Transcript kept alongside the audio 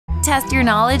Test your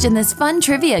knowledge in this fun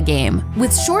trivia game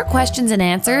with short questions and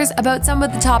answers about some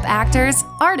of the top actors,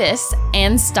 artists,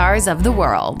 and stars of the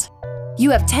world. You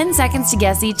have 10 seconds to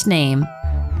guess each name.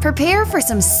 Prepare for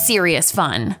some serious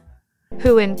fun.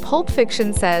 Who in Pulp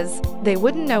Fiction says they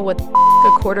wouldn't know what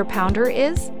a quarter pounder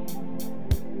is?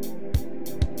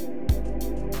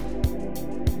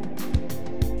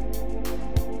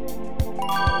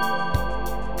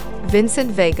 Vincent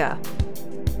Vega.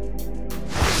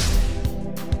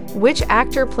 Which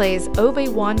actor plays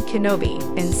Obi-Wan Kenobi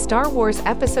in Star Wars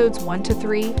Episodes 1 to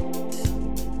 3?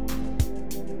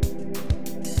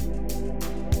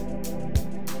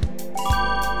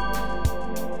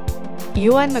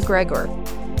 Ewan McGregor.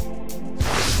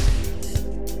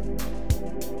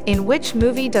 In which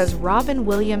movie does Robin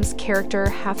Williams' character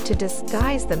have to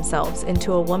disguise themselves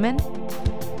into a woman?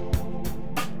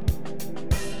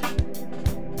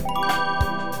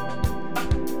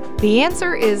 The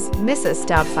answer is Mrs.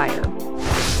 Doubtfire.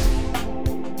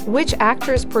 Which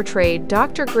actress portrayed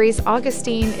Dr. Grace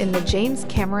Augustine in the James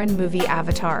Cameron movie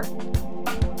Avatar?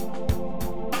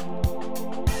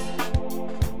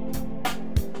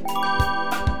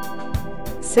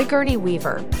 Sigourney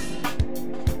Weaver.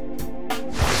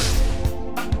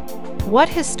 What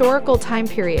historical time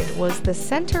period was the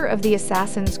center of the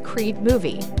Assassin's Creed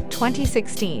movie,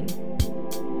 2016?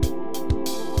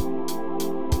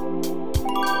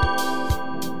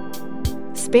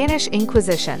 Spanish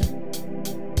Inquisition.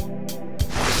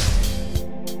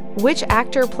 Which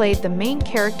actor played the main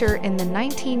character in the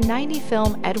 1990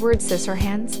 film Edward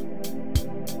Scissorhands?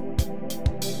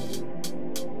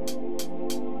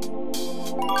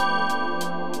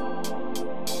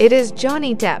 It is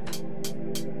Johnny Depp.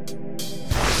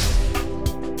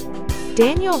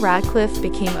 Daniel Radcliffe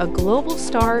became a global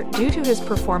star due to his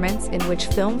performance in which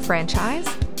film franchise?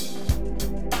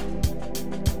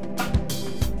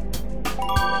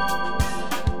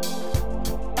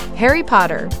 Harry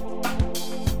Potter.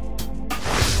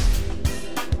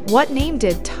 What name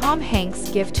did Tom Hanks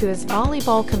give to his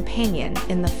volleyball companion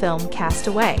in the film Cast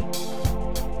Away?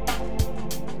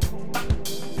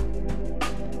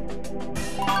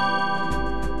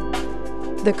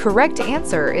 The correct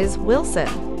answer is Wilson.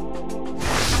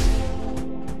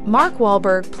 Mark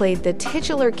Wahlberg played the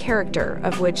titular character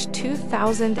of which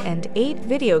 2008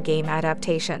 video game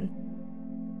adaptation?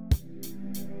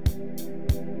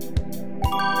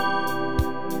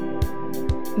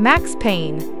 Max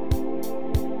Payne.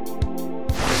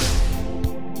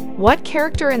 What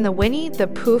character in the Winnie the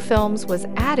Pooh films was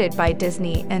added by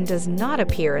Disney and does not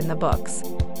appear in the books?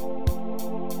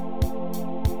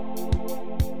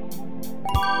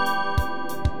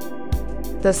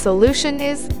 The solution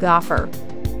is Gopher.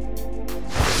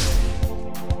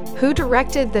 Who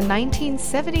directed the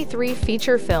 1973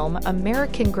 feature film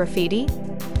American Graffiti?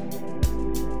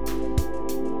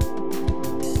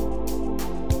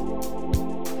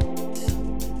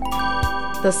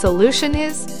 The solution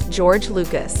is George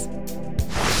Lucas.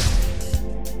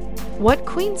 What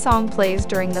Queen song plays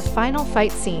during the final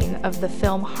fight scene of the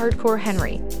film Hardcore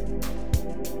Henry?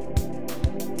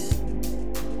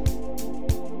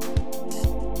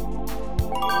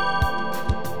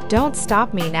 Don't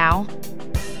Stop Me Now.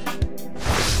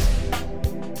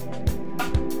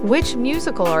 Which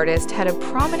musical artist had a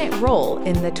prominent role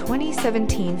in the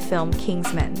 2017 film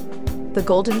Kingsman? The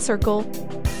Golden Circle?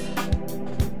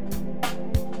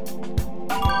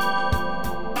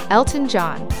 Elton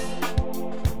John.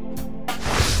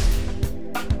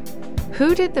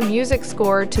 Who did the music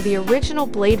score to the original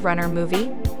Blade Runner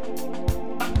movie?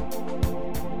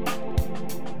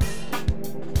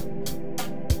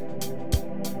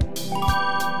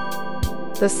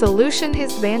 The solution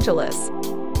is Vangelis.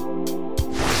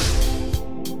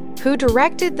 Who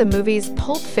directed the movies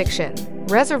Pulp Fiction,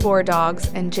 Reservoir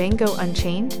Dogs, and Django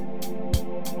Unchained?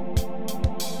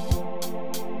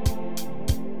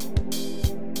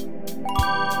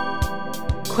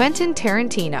 Quentin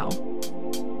Tarantino.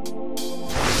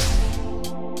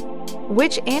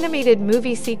 Which animated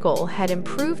movie sequel had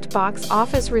improved box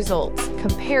office results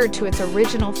compared to its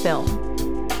original film?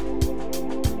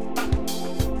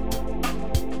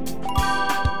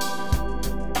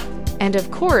 And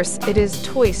of course, it is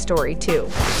Toy Story 2.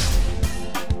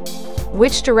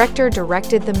 Which director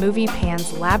directed the movie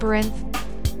Pan's Labyrinth?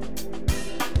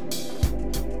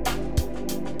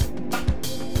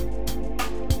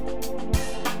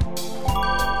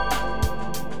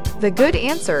 The good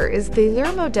answer is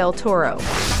Guillermo del Toro.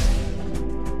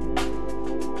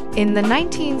 In the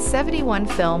 1971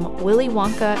 film Willy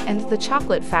Wonka and the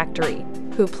Chocolate Factory,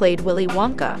 who played Willy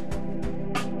Wonka?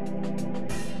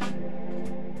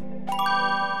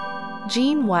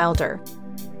 Gene Wilder.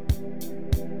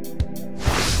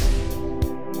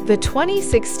 The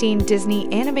 2016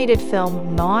 Disney animated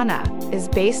film Moana is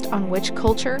based on which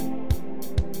culture?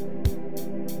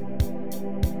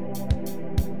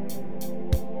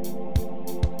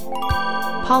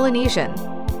 Polynesian.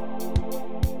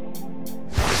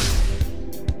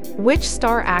 Which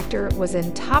star actor was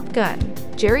in Top Gun,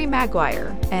 Jerry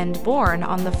Maguire, and Born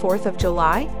on the 4th of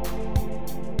July?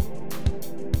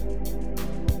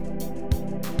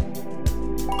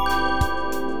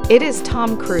 It is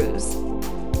Tom Cruise.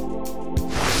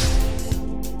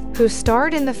 Who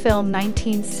starred in the film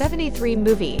 1973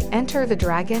 movie Enter the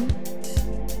Dragon?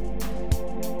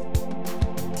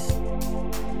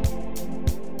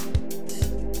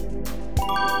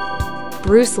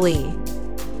 Bruce Lee.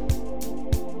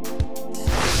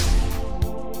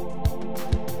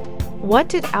 What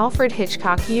did Alfred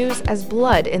Hitchcock use as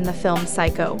blood in the film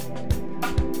Psycho?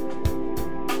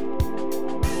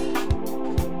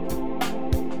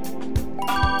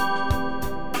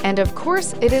 And of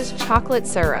course, it is chocolate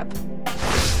syrup.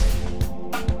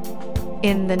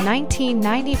 In the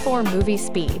 1994 movie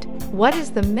Speed, what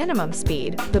is the minimum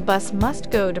speed the bus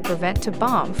must go to prevent a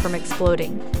bomb from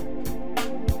exploding?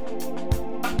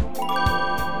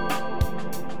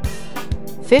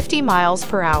 50 miles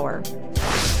per hour.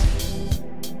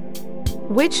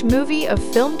 Which movie of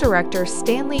film director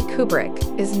Stanley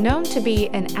Kubrick is known to be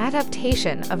an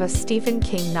adaptation of a Stephen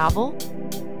King novel?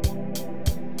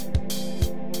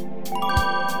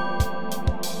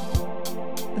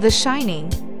 The Shining.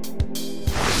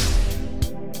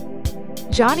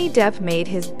 Johnny Depp made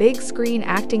his big screen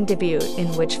acting debut in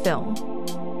which film?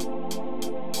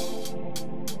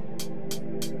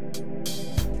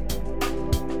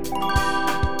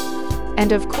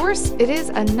 And of course, it is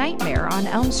A Nightmare on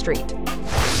Elm Street.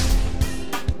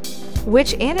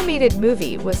 Which animated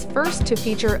movie was first to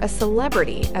feature a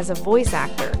celebrity as a voice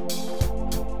actor?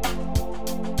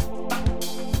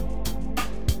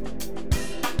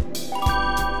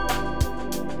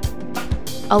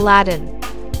 Aladdin.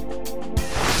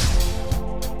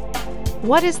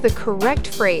 What is the correct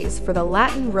phrase for the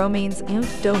Latin Romanes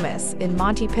Aut Domus in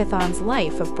Monty Python's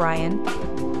Life of Brian?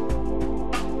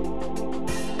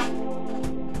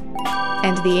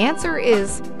 And the answer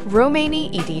is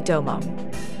Romani iti domum.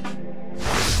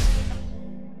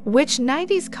 Which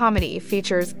 90s comedy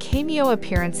features cameo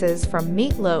appearances from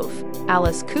Meat Loaf,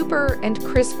 Alice Cooper, and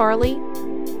Chris Farley?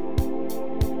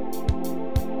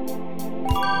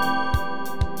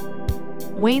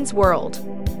 Wayne's World.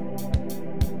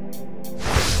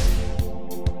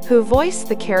 Who voiced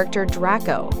the character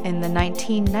Draco in the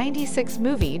 1996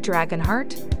 movie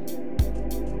Dragonheart?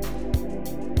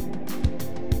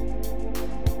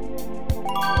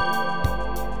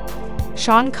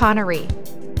 Sean Connery.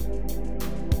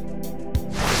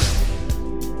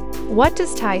 What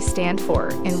does TIE stand for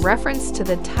in reference to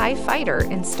the TIE fighter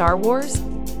in Star Wars?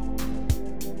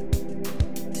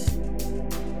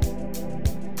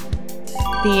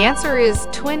 The answer is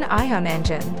Twin Ion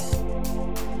Engine.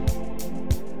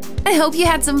 I hope you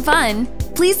had some fun.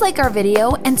 Please like our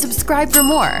video and subscribe for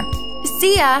more.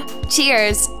 See ya!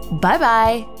 Cheers!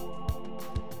 Bye-bye!